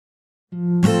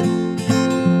Good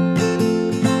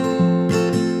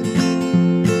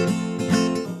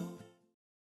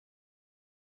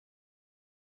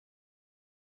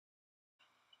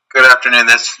afternoon.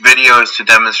 This video is to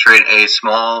demonstrate a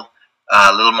small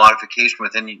little modification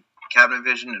within Cabinet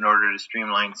Vision in order to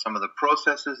streamline some of the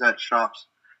processes that shops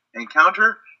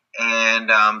encounter.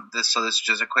 And this is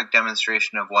just a quick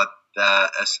demonstration of what a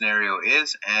scenario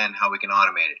is and how we can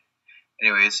automate it.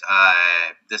 Anyways,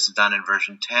 this is done in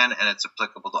version 10 and it's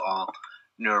applicable to all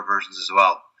newer versions as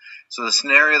well. So the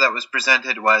scenario that was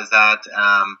presented was that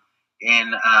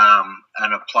in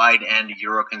an applied end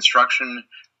Euro construction,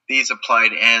 these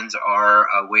applied ends are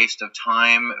a waste of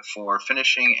time for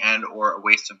finishing and or a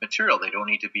waste of material. They don't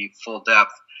need to be full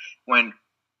depth when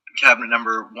cabinet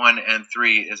number 1 and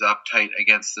 3 is up tight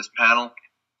against this panel.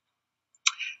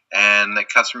 And the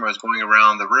customer was going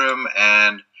around the room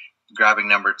and grabbing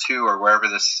number 2 or wherever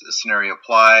this scenario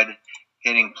applied,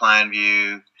 hitting plan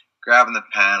view, grabbing the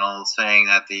panel, saying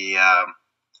that the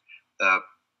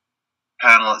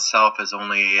panel itself is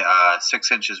only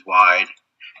 6 inches wide.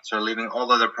 So leaving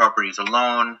all other properties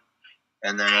alone,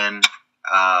 and then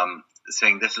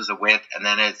saying this is a width, and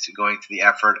then it's going to the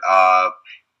effort of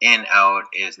in out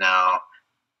is now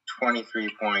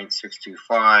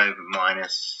 23.625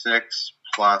 minus 6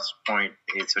 plus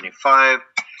 0.875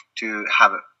 to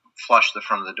have it flush the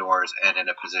front of the doors and in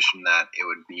a position that it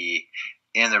would be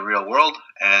in the real world.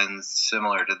 And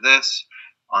similar to this,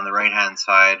 on the right hand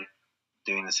side,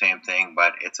 doing the same thing,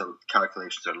 but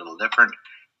calculations are a little different.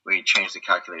 We change the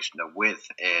calculation. The width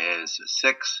is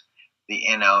 6. The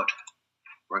in-out,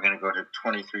 we're going to go to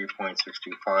 23.625.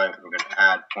 We're going to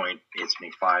add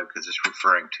 0.875 because it's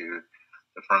referring to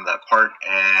the front of that part.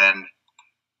 And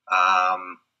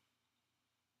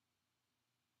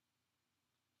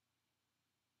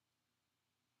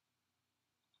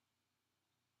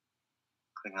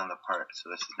clicking on the part. So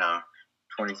this is now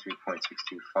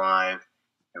 23.625. And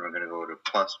we're going to go to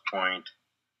plus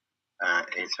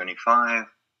 0.875.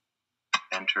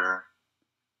 Enter.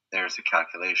 There's the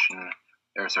calculation.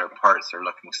 There's our parts. They're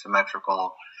looking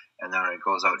symmetrical. And then when it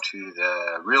goes out to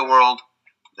the real world,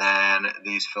 then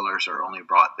these fillers are only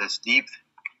brought this deep,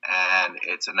 and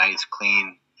it's a nice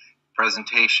clean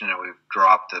presentation. And we've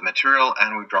dropped the material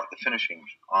and we've dropped the finishing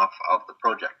off of the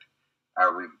project.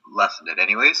 We've lessened it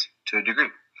anyways to a degree.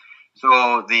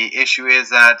 So the issue is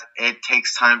that it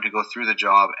takes time to go through the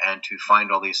job and to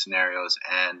find all these scenarios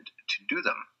and to do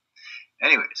them.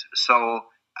 Anyways, so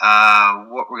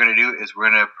what we're going to do is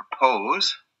we're going to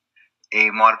propose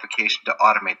a modification to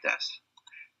automate this.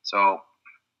 So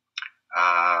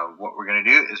what we're going to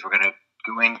do is we're going to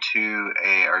go into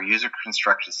our user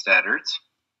constructed standards,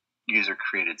 user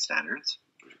created standards,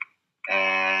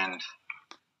 and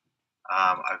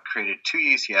I've created 2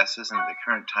 UCSs, and at the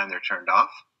current time they're turned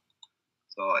off.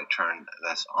 So I turn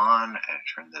this on and I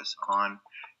turn this on.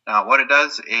 Now what it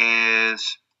does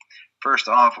is, first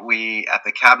off, at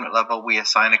the cabinet level, we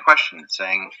assign a question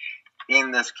saying,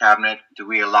 in this cabinet, do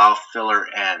we allow filler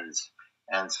ends?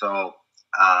 And so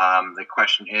the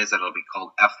question is that it'll be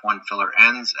called F1 filler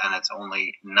ends, and it's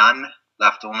only none,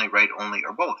 left only, right only,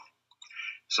 or both.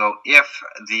 So if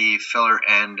the filler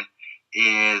end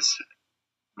is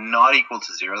not equal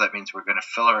to 0, that means we're going to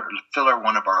filler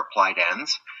one of our applied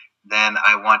ends. Then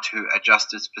I want to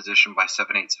adjust its position by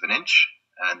 7/8 of an inch.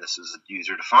 And this is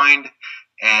user defined,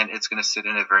 and it's going to sit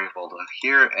in a variable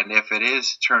here. And if it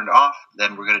is turned off,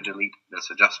 then we're going to delete this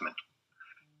adjustment.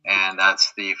 And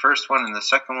that's the first one. And the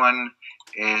second one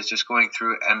is just going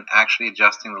through and actually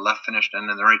adjusting the left finished end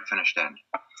and the right finished end.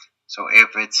 So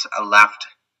if it's a left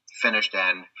finished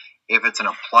end, if it's an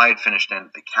applied finished end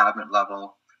at the cabinet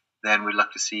level, then we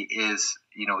look to see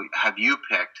have you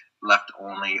picked left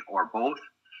only or both?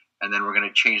 And then we're going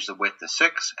to change the width to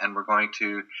 6, and we're going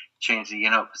to change the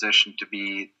in-out position to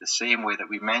be the same way that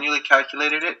we manually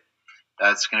calculated it.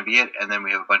 That's going to be it. And then we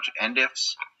have a bunch of end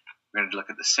ifs. We're going to look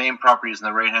at the same properties on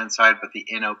the right-hand side, but the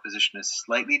in-out position is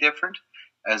slightly different,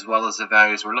 as well as the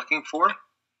values we're looking for.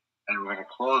 And we're going to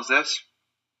close this.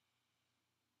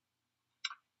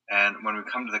 And when we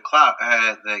come to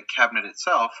the cabinet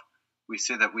itself, we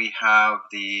see that we have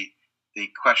the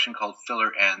question called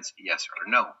filler ends, yes or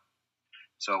no.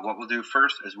 So what we'll do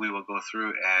first is we will go through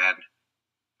and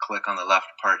click on the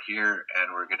left part here,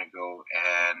 and we're going to go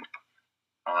and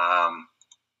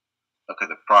look at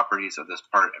the properties of this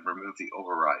part and remove the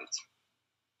overrides.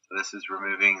 So this is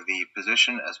removing the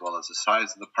position as well as the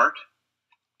size of the part.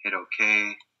 Hit OK.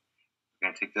 We're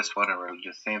going to take this one and we're going to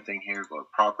do the same thing here. Go to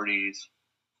properties,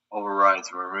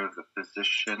 overrides, and remove the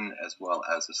position as well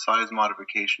as the size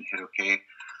modification. Hit OK.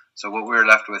 So what we're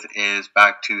left with is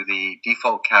back to the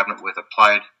default cabinet with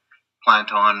applied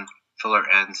plant-on filler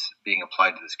ends being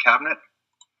applied to this cabinet.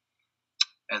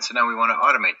 And so now we want to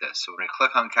automate this. So when we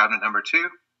click on cabinet number 2,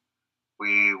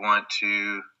 we want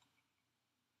to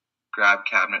grab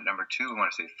cabinet number 2. We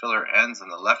want to say filler ends on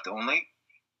the left only.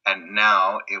 And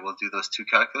now it will do those 2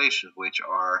 calculations, which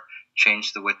are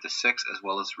change the width to 6 as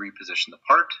well as reposition the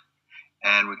part.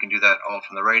 And we can do that all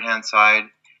from the right-hand side.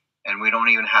 And we don't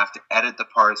even have to edit the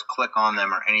parts, click on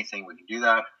them or anything. We can do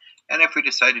that. And if we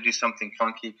decide to do something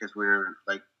funky because we're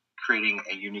like creating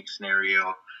a unique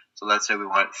scenario, so let's say we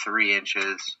want 3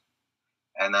 inches,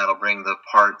 and that'll bring the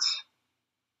parts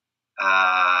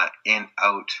in,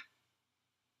 out.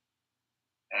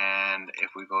 And if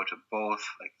we go to both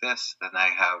like this, then I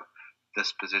have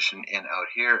this position in, out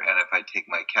here. And if I take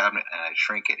my cabinet and I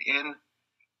shrink it in,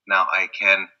 now I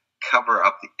can cover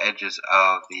up the edges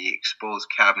of the exposed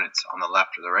cabinets on the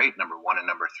left or the right, number 1 and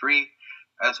number 3,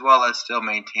 as well as still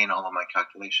maintain all of my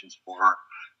calculations for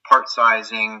part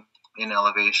sizing, in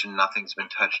elevation. Nothing's been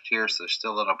touched here, so there's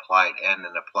still an applied end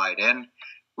and applied end.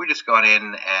 We just got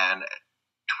in and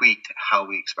tweaked how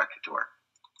we expect it to work.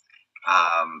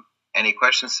 Any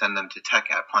questions, send them to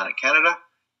tech@Planet Canada.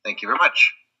 Thank you very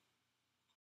much.